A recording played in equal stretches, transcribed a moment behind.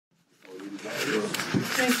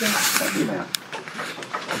Thank you. Thank you, ma'am.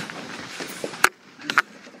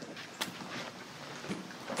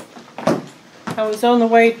 I was on the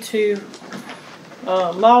way to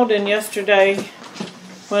Malden yesterday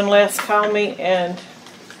when Les called me, and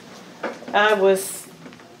I was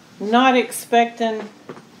not expecting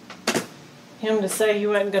him to say he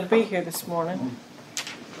wasn't going to be here this morning.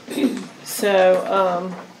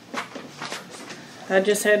 So I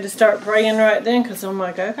just had to start praying right then, because I'm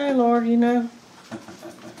like, okay, Lord, you know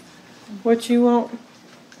what you want.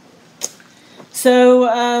 So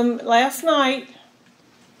last night,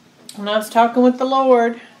 when I was talking with the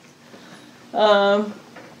Lord,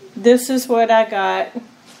 this is what I got,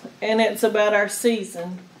 and it's about our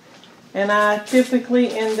season. And I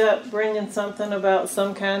typically end up bringing something about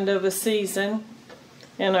some kind of a season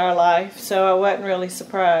in our life, so I wasn't really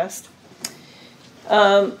surprised.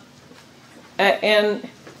 And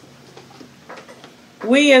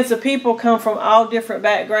we as a people come from all different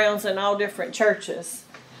backgrounds and all different churches.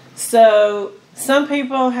 So some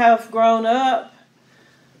people have grown up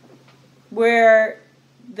where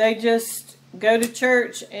they just go to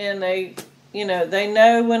church and they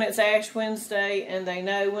know when it's Ash Wednesday and they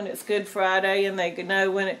know when it's Good Friday and they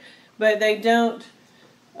know when it, but they don't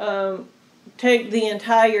take the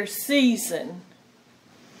entire season.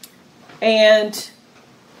 And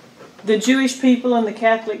the Jewish people and the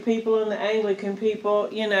Catholic people and the Anglican people,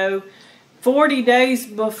 40 days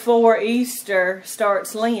before Easter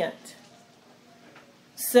starts Lent.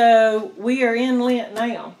 So we are in Lent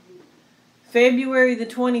now. February the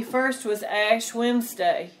 21st was Ash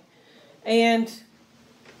Wednesday. And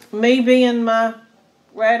me being my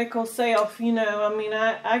radical self,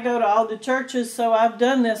 I go to all the churches, so I've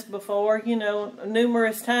done this before,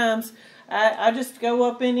 numerous times. I just go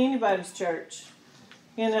up in anybody's church,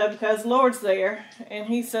 because the Lord's there, and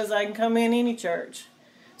He says I can come in any church.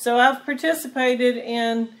 So I've participated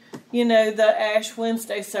in, the Ash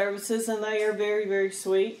Wednesday services, and they are very, very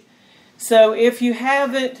sweet. So if you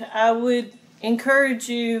haven't, I would encourage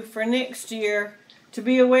you for next year to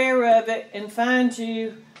be aware of it and find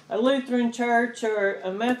you a Lutheran church or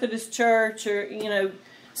a Methodist church or,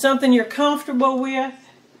 something you're comfortable with.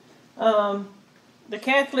 The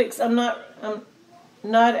Catholics, I'm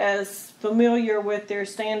not as familiar with their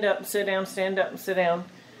stand up and sit down, stand up and sit down.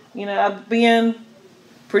 I've been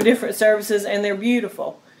for different services and they're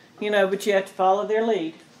beautiful, but you have to follow their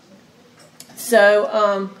lead.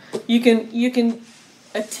 So you can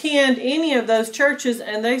attend any of those churches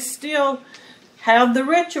and they still have the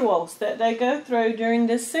rituals that they go through during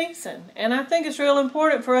this season. And I think it's real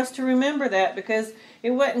important for us to remember that, because it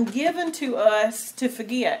wasn't given to us to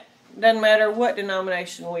forget. Doesn't matter what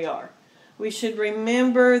denomination we are. We should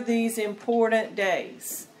remember these important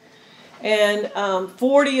days. And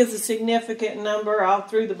 40 is a significant number all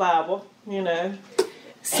through the Bible,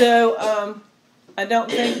 So I don't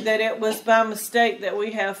think that it was by mistake that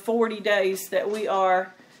we have 40 days that we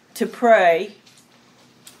are to pray.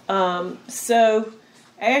 So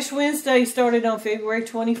Ash Wednesday started on February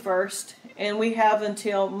 21st, and we have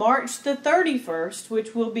until March the 31st,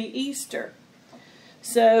 which will be Easter.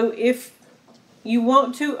 So if you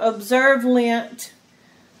want to observe Lent,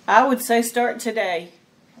 I would say start today,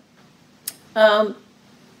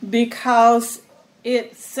 because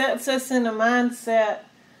it sets us in a mindset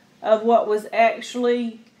of what was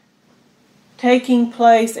actually taking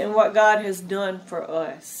place and what God has done for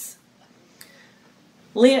us.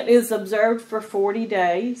 Lent is observed for 40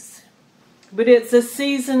 days, but it's a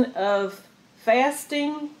season of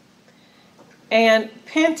fasting and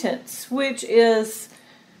penance, which is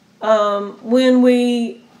when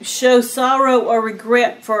we show sorrow or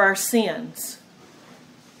regret for our sins.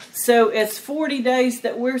 So it's 40 days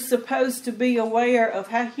that we're supposed to be aware of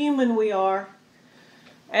how human we are,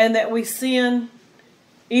 and that we sin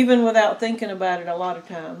even without thinking about it a lot of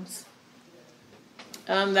times.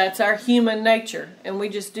 That's our human nature, and we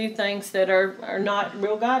just do things that are not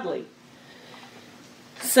real godly.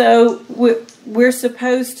 So we're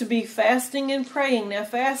supposed to be fasting and praying. Now,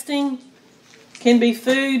 fasting can be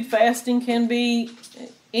food. Fasting can be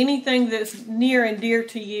anything that's near and dear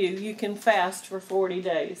to you. You can fast for 40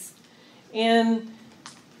 days. In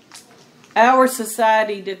our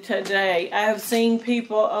society today, I have seen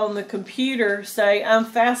people on the computer say, I'm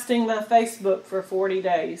fasting my Facebook for 40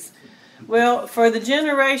 days. Well, for the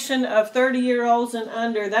generation of 30-year-olds and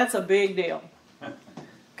under, that's a big deal.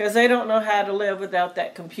 Because they don't know how to live without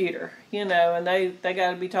that computer, and they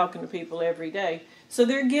got to be talking to people every day. So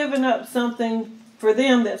they're giving up something for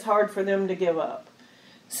them that's hard for them to give up.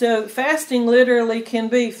 So fasting literally can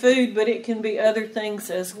be food, but it can be other things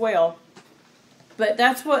as well. But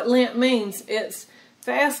that's what Lent means. It's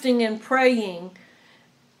fasting and praying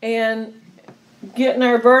and getting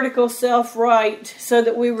our vertical self right so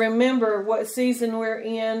that we remember what season we're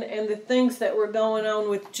in and the things that were going on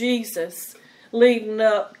with Jesus leading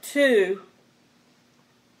up to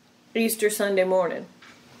Easter Sunday morning.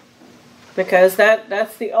 Because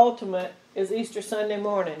that's the ultimate, is Easter Sunday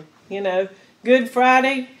morning. Good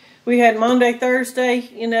Friday, we had Monday, Thursday,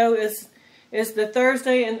 is the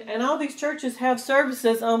Thursday, and all these churches have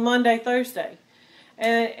services on Monday, Thursday.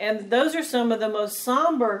 And those are some of the most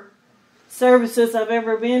somber services I've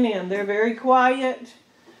ever been in. They're very quiet,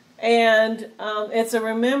 and it's a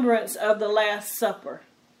remembrance of the Last Supper.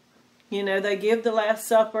 They give the Last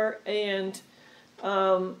Supper, and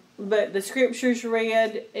but the scriptures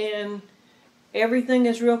read, and everything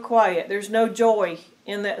is real quiet. There's no joy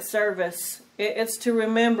in that service. It's to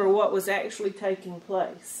remember what was actually taking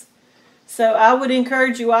place. So I would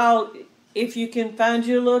encourage you all, if you can find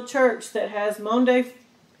you a little church that has Monday,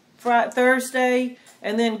 Friday, Thursday,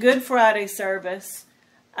 and then Good Friday service,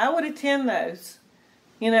 I would attend those.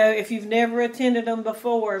 If you've never attended them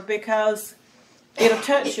before, because it'll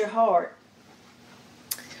touch your heart.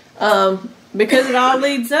 Because it all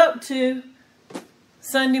leads up to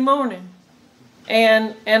Sunday morning.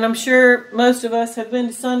 And I'm sure most of us have been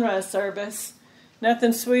to sunrise service.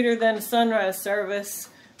 Nothing sweeter than a sunrise service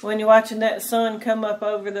when you're watching that sun come up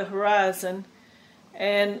over the horizon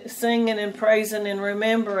and singing and praising and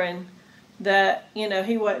remembering that,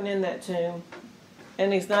 he wasn't in that tomb.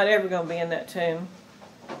 And he's not ever going to be in that tomb.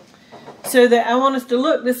 So that I want us to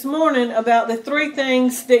look this morning about the 3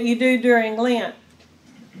 things that you do during Lent.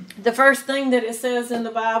 The first thing that it says in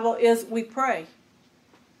the Bible is we pray.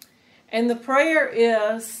 And the prayer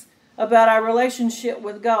is about our relationship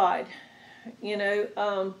with God.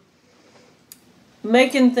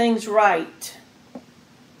 Making things right.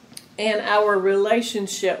 And our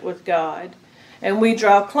relationship with God. And we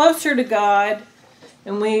draw closer to God.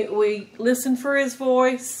 And we listen for His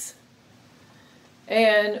voice.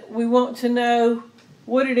 And we want to know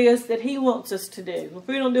what it is that He wants us to do. If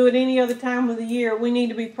we don't do it any other time of the year, we need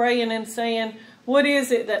to be praying and saying, what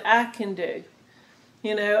is it that I can do?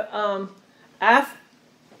 I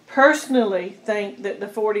personally think that the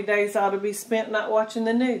 40 days ought to be spent not watching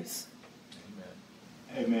the news.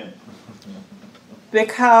 Amen.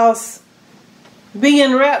 Because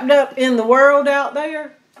being wrapped up in the world out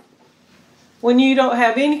there, when you don't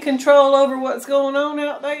have any control over what's going on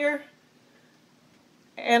out there,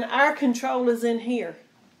 and our control is in here,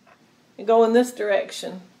 and go in this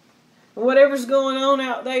direction. And whatever's going on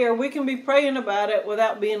out there, we can be praying about it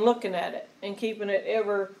without being looking at it and keeping it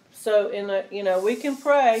ever so in a, we can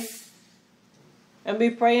pray and be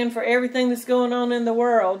praying for everything that's going on in the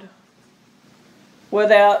world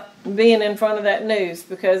without being in front of that news,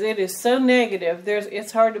 because it is so negative.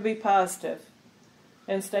 It's hard to be positive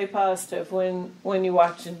and stay positive when you're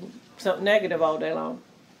watching something negative all day long.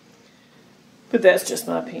 But that's just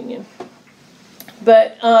my opinion.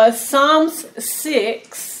 But Psalms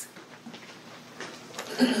 6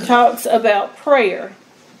 talks about prayer.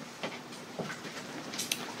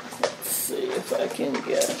 Let's see if I can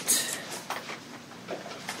get...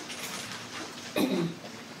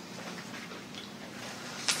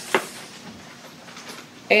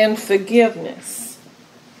 and forgiveness.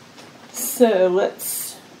 So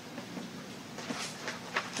that's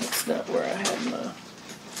not where I had my...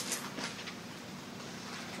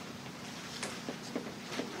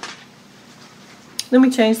 Let me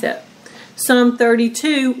change that. Psalm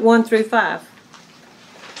 32, 1 through 5.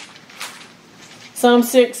 Psalm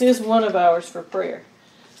 6 is one of ours for prayer.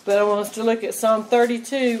 But I want us to look at Psalm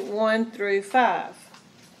 32, 1 through 5.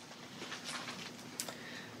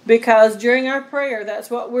 Because during our prayer, that's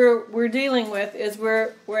what we're dealing with, is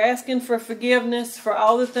we're asking for forgiveness for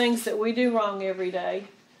all the things that we do wrong every day.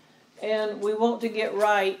 And we want to get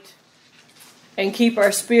right and keep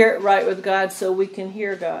our spirit right with God so we can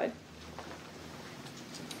hear God.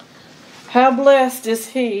 How blessed is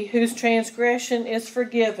he whose transgression is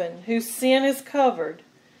forgiven, whose sin is covered.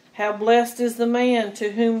 How blessed is the man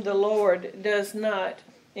to whom the Lord does not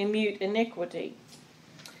impute iniquity,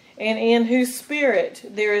 and in whose spirit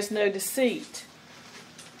there is no deceit.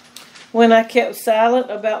 When I kept silent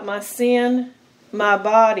about my sin, my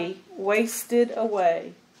body wasted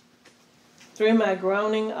away through my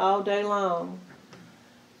groaning all day long.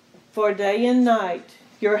 For day and night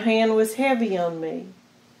your hand was heavy on me.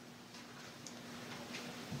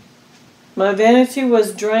 My vanity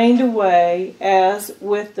was drained away as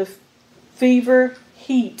with the fever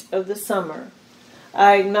heat of the summer.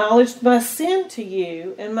 I acknowledged my sin to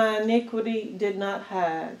you, and my iniquity did not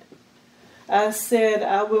hide. I said,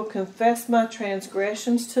 I will confess my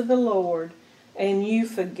transgressions to the Lord, and you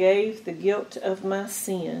forgave the guilt of my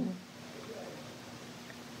sin.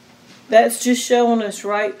 That's just showing us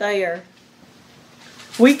right there.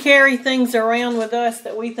 We carry things around with us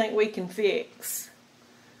that we think we can fix.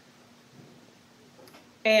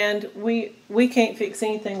 And we can't fix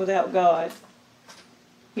anything without God.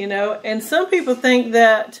 You know, and some people think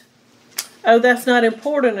that, oh, that's not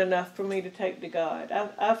important enough for me to take to God.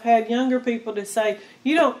 I've had younger people to say,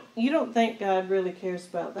 you don't think God really cares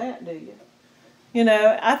about that, do you? You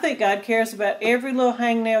know, I think God cares about every little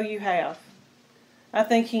hangnail you have. I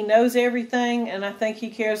think He knows everything, and I think He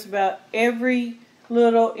cares about every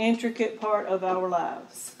little intricate part of our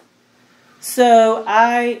lives. So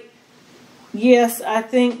yes, I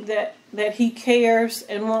think that He cares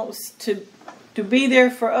and wants to be there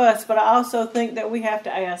for us, but I also think that we have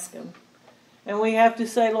to ask Him. And we have to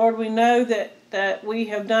say, Lord, we know that we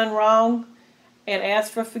have done wrong, and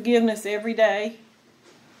ask for forgiveness every day.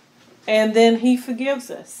 And then He forgives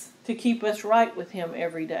us to keep us right with Him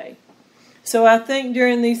every day. So I think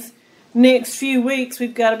during these next few weeks,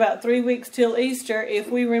 we've got about 3 weeks till Easter, if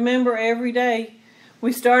we remember every day,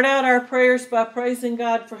 we start out our prayers by praising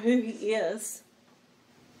God for who He is.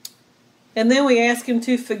 And then we ask Him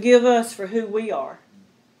to forgive us for who we are.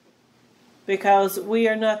 Because we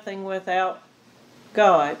are nothing without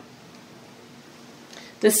God.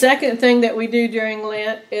 The second thing that we do during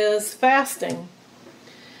Lent is fasting.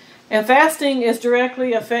 And fasting is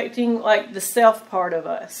directly affecting like the self part of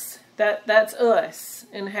us. That's us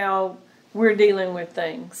and how we're dealing with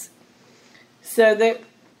things. So that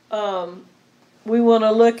we want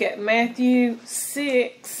to look at Matthew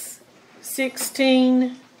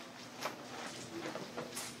 6:16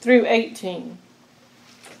 through 18.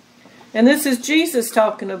 And this is Jesus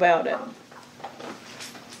talking about it.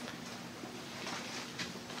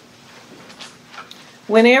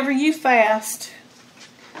 Whenever you fast,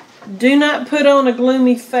 do not put on a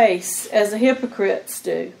gloomy face as the hypocrites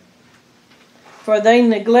do, for they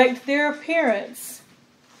neglect their appearance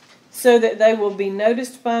so that they will be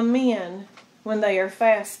noticed by men when they are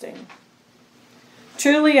fasting.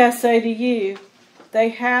 Truly I say to you, they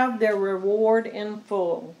have their reward in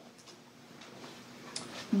full.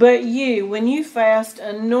 But you, when you fast,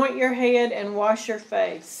 anoint your head and wash your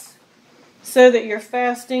face, so that your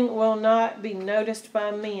fasting will not be noticed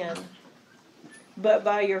by men, but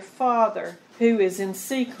by your Father who is in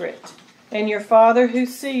secret. And your Father who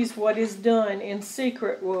sees what is done in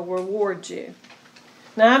secret will reward you.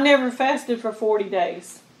 Now, I've never fasted for 40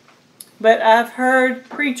 days. But I've heard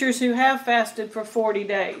preachers who have fasted for 40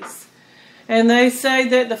 days. And they say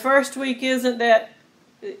that the first week isn't that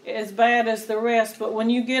as bad as the rest. But when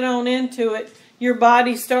you get on into it, your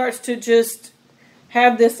body starts to just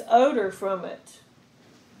have this odor from it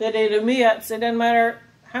that it emits. It doesn't matter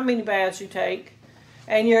how many baths you take.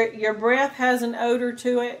 And your breath has an odor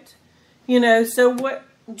to it. You know, so what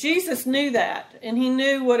Jesus knew that, and He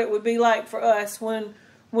knew what it would be like for us when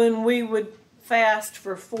we would fast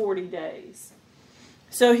for 40 days.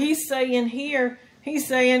 So He's saying here, He's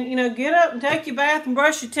saying, you know, get up and take your bath and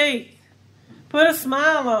brush your teeth. Put a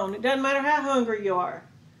smile on. It doesn't matter how hungry you are.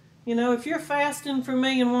 You know, if you're fasting for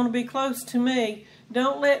me and want to be close to me,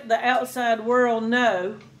 don't let the outside world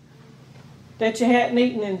know that you hadn't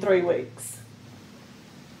eaten in 3 weeks.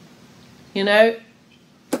 You know,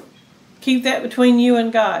 keep that between you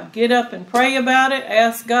and God. Get up and pray about it.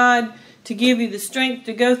 Ask God to give you the strength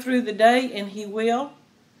to go through the day, and He will.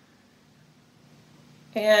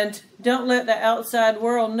 And don't let the outside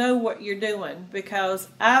world know what you're doing, because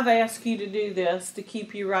I've asked you to do this to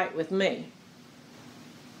keep you right with me.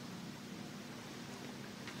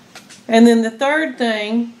 And then the third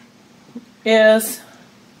thing is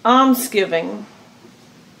almsgiving,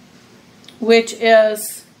 which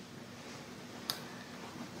is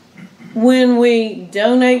when we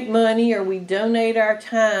donate money or we donate our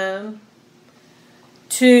time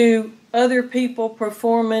to other people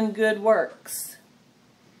performing good works,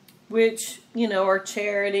 which, you know, are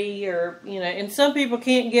charity, or, you know, and some people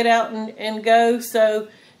can't get out and go, so,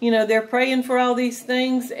 you know, they're praying for all these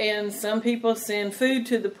things, and some people send food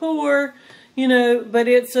to the poor, you know, but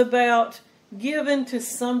it's about giving to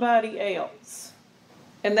somebody else.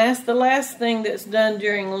 And that's the last thing that's done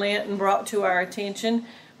during Lent and brought to our attention,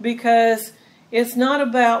 because it's not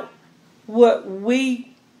about what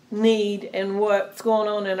we need and what's going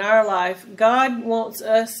on in our life. God wants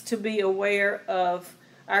us to be aware of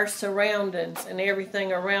our surroundings and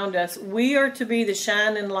everything around us. We are to be the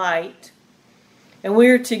shining light, and we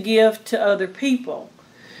are to give to other people.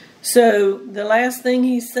 So the last thing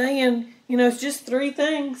He's saying, you know, it's just 3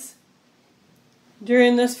 things.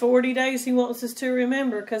 During this 40 days He wants us to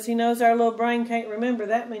remember, because He knows our little brain can't remember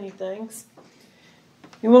that many things.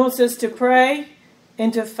 He wants us to pray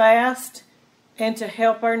and to fast and to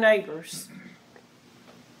help our neighbors.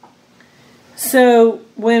 So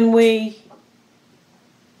when we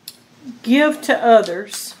give to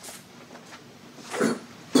others,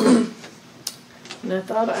 and I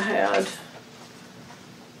thought I had,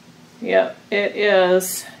 yeah, it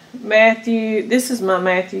is Matthew, this is my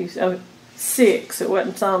Matthew 6, it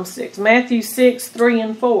wasn't Psalm 6, Matthew 6, 3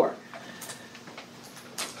 and 4.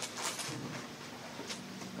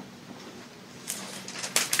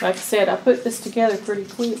 Like I said, I put this together pretty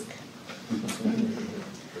quick.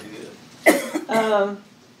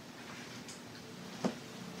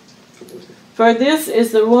 For this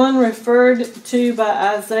is the one referred to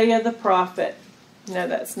by Isaiah the prophet. No,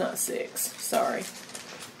 that's not 6. Sorry.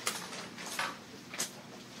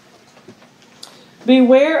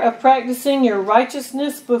 Beware of practicing your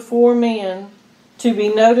righteousness before men to be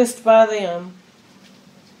noticed by them.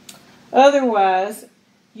 Otherwise,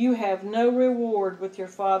 you have no reward with your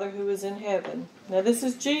Father who is in heaven. Now this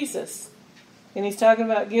is Jesus. And he's talking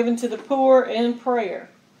about giving to the poor and prayer.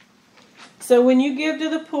 So when you give to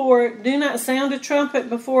the poor, do not sound a trumpet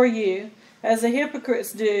before you, as the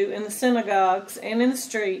hypocrites do in the synagogues and in the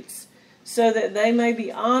streets, so that they may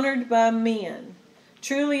be honored by men.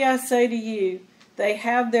 Truly I say to you, they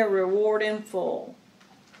have their reward in full.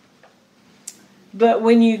 But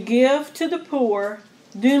when you give to the poor,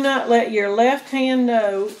 do not let your left hand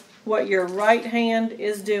know what your right hand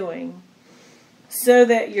is doing, so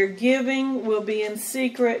that your giving will be in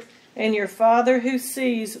secret, and your Father who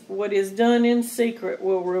sees what is done in secret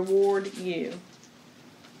will reward you.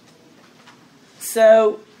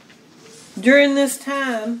 So, during this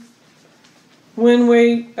time, when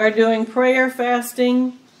we are doing prayer,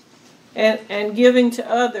 fasting, and giving to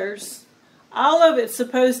others, all of it's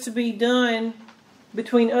supposed to be done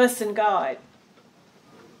between us and God.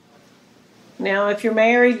 Now, if you're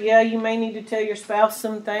married, yeah, you may need to tell your spouse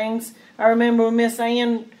some things. I remember when Miss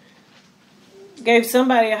Ann gave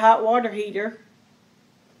somebody a hot water heater.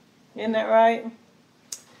 Isn't that right?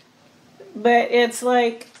 But it's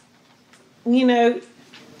like, you know,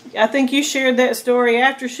 I think you shared that story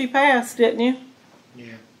after she passed, didn't you?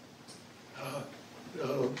 Yeah.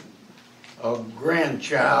 A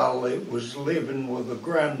grandchild that was living with a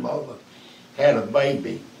grandmother had a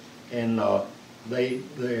baby, and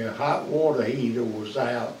the hot water heater was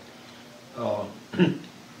out, and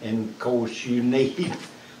of course you need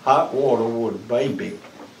hot water with a baby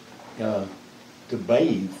to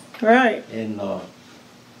bathe. Right. And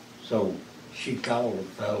so she called a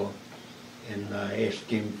fellow and asked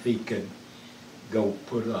him if he could go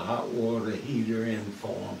put a hot water heater in for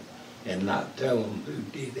him and not tell him who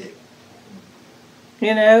did it.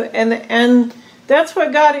 You know, and that's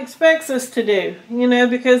what God expects us to do, you know,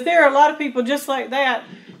 because there are a lot of people just like that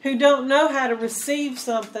who don't know how to receive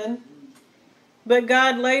something, but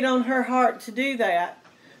God laid on her heart to do that.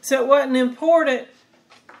 So it wasn't important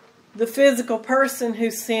the physical person who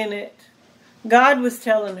sent it. God was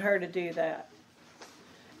telling her to do that.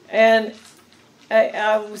 And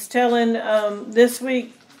I was telling this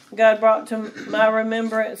week, God brought to my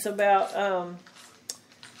remembrance about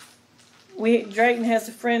Drayton has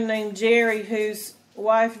a friend named Jerry whose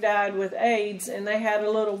wife died with AIDS, and they had a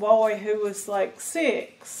little boy who was like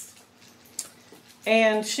 6.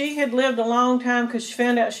 And she had lived a long time because she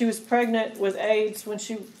found out she was pregnant with AIDS when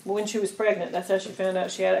she was pregnant. That's how she found out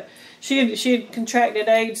she had it. She had contracted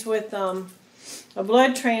AIDS with a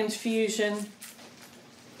blood transfusion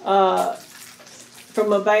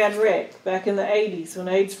from a bad wreck back in the 80s when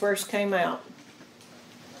AIDS first came out.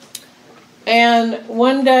 And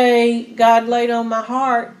one day, God laid on my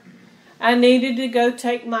heart, I needed to go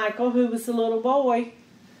take Michael, who was a little boy,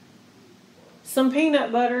 some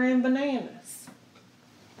peanut butter and bananas.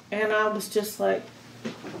 And I was just like,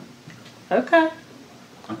 okay.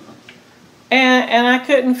 And I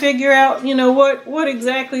couldn't figure out, you know, what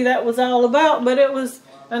exactly that was all about, but it was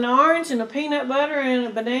an orange and a peanut butter and a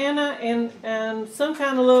banana and some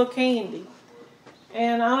kind of little candy.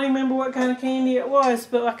 And I don't even remember what kind of candy it was,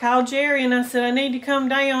 but I called Jerry and I said, I need to come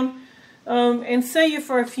down and see you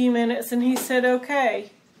for a few minutes. And he said, okay.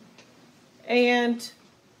 And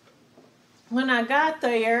when I got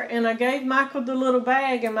there and I gave Michael the little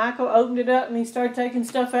bag, and Michael opened it up and he started taking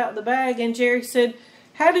stuff out of the bag, and Jerry said,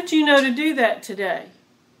 how did you know to do that today?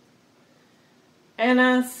 And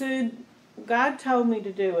I said, God told me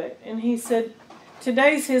to do it. And he said,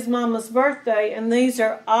 today's his mama's birthday, and these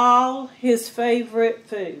are all his favorite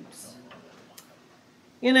foods.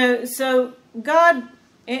 You know, so God,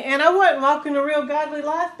 and I wasn't walking a real godly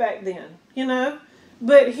life back then, you know,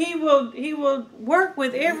 but he will work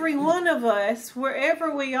with every one of us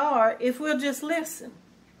wherever we are if we'll just listen.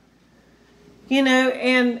 You know,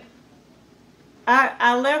 and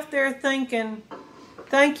I left there thinking,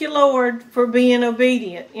 thank you, Lord, for being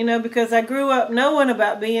obedient. You know, because I grew up knowing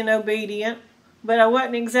about being obedient, but I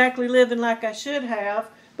wasn't exactly living like I should have.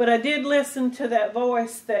 But I did listen to that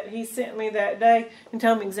voice that he sent me that day and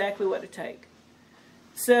tell me exactly what to take.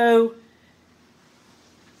 So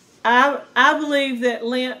I believe that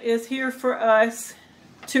Lent is here for us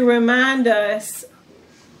to remind us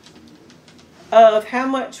of how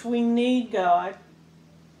much we need God.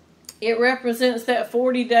 It represents that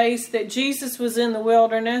 40 days that Jesus was in the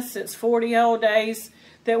wilderness. It's 40 whole days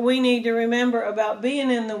that we need to remember about being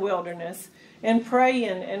in the wilderness and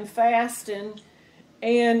praying and fasting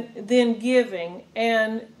and then giving.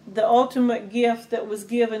 And the ultimate gift that was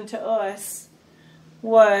given to us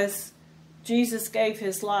was Jesus gave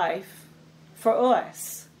his life for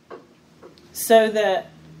us so that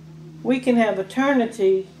we can have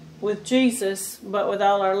eternity with Jesus, but with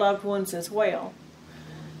all our loved ones as well.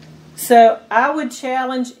 So I would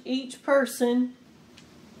challenge each person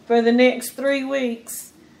for the next 3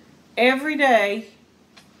 weeks, every day,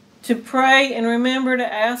 to pray and remember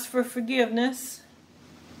to ask for forgiveness,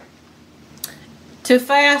 to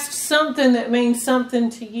fast something that means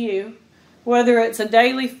something to you, whether it's a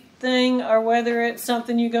daily thing or whether it's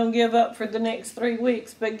something you're going to give up for the next 3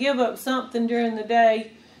 weeks. But give up something during the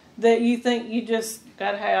day that you think you just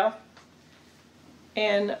got to have.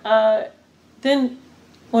 And then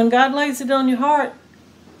when God lays it on your heart,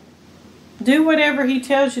 do whatever he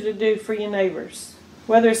tells you to do for your neighbors.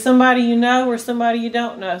 Whether it's somebody you know or somebody you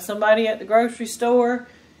don't know. Somebody at the grocery store,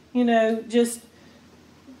 you know, just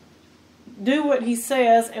do what he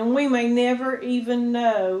says. And we may never even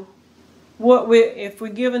know if we're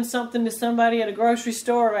giving something to somebody at a grocery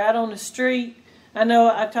store or out on the street. I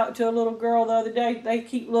know I talked to a little girl the other day. They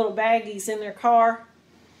keep little baggies in their car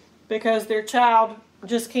because their child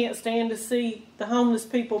just can't stand to see the homeless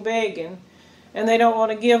people begging. And they don't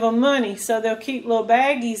want to give them money. So they'll keep little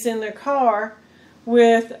baggies in their car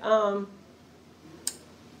with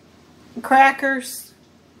crackers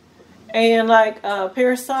and like a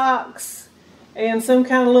pair of socks and some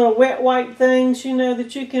kind of little wet wipe things, you know,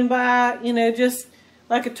 that you can buy, you know, just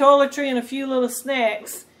like a toiletry and a few little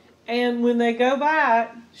snacks. And when they go by,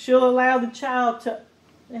 she'll allow the child to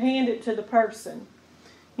hand it to the person,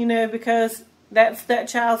 you know, because that's that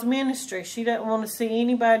child's ministry. She doesn't want to see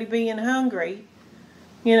anybody being hungry,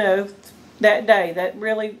 you know, that day. That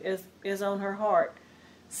really is on her heart.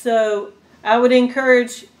 So I would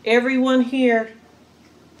encourage everyone here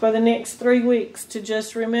for the next 3 weeks to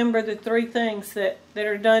just remember the 3 things that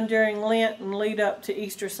are done during Lent and lead up to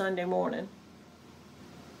Easter Sunday morning.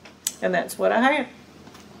 And that's what I have.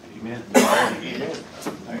 Amen. Amen.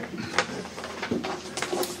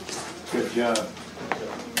 Good job.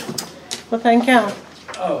 Well, thank y'all.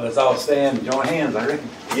 Oh, let's all stand and join hands, I reckon.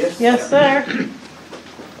 Yes. Yes, sir.